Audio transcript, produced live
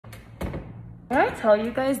When I tell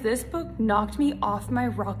you guys, this book knocked me off my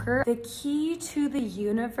rocker. The Key to the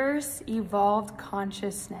Universe, Evolved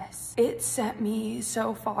Consciousness. It sent me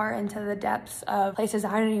so far into the depths of places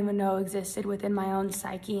I didn't even know existed within my own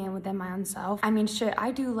psyche and within my own self. I mean, shit,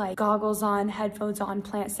 I do like goggles on, headphones on,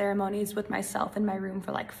 plant ceremonies with myself in my room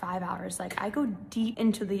for like 5 hours. Like, I go deep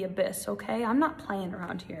into the abyss, okay? I'm not playing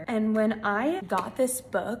around here. And when I got this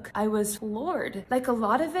book, I was floored. Like, a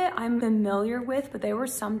lot of it I'm familiar with, but there were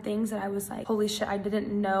some things that I was like, holy shit, I didn't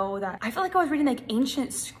know that. I felt like I was reading like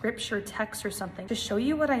ancient scripture text or something. To show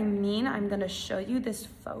you what I mean, I'm gonna show you this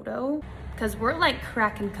photo because we're like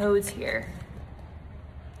cracking codes here.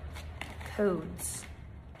 Codes.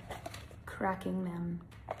 Cracking them.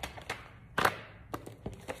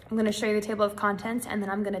 I'm gonna show you the table of contents and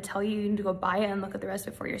then I'm gonna tell you need to go buy it and look at the rest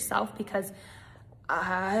of it for yourself because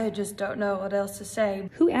I just don't know what else to say.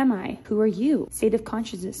 Who am I? Who are you? State of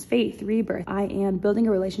consciousness, faith, rebirth. I am building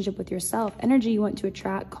a relationship with yourself. Energy you want to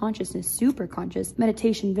attract, consciousness, super conscious,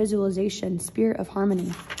 meditation, visualization, spirit of harmony.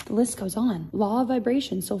 The list goes on. Law of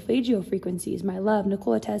vibration, solfeggio frequencies, my love,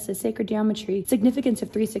 Nikola Tesla, sacred geometry, significance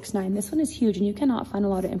of 369. This one is huge and you cannot find a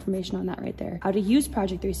lot of information on that right there. How to use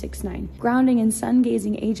Project 369. Grounding and sun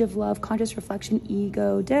gazing, age of love, conscious reflection,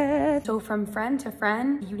 ego, death. So from friend to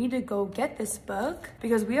friend, you need to go get this book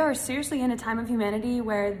because we are seriously in a time of humanity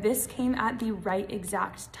where this came at the right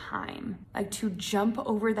exact time. Like, to jump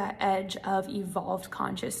over that edge of evolved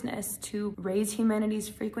consciousness, to raise humanity's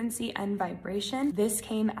frequency and vibration, this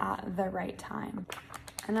came at the right time.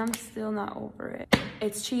 And I'm still not over it.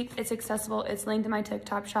 It's cheap, it's accessible, it's linked in my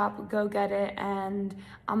TikTok shop. Go get it, and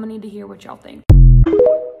I'm gonna need to hear what y'all think.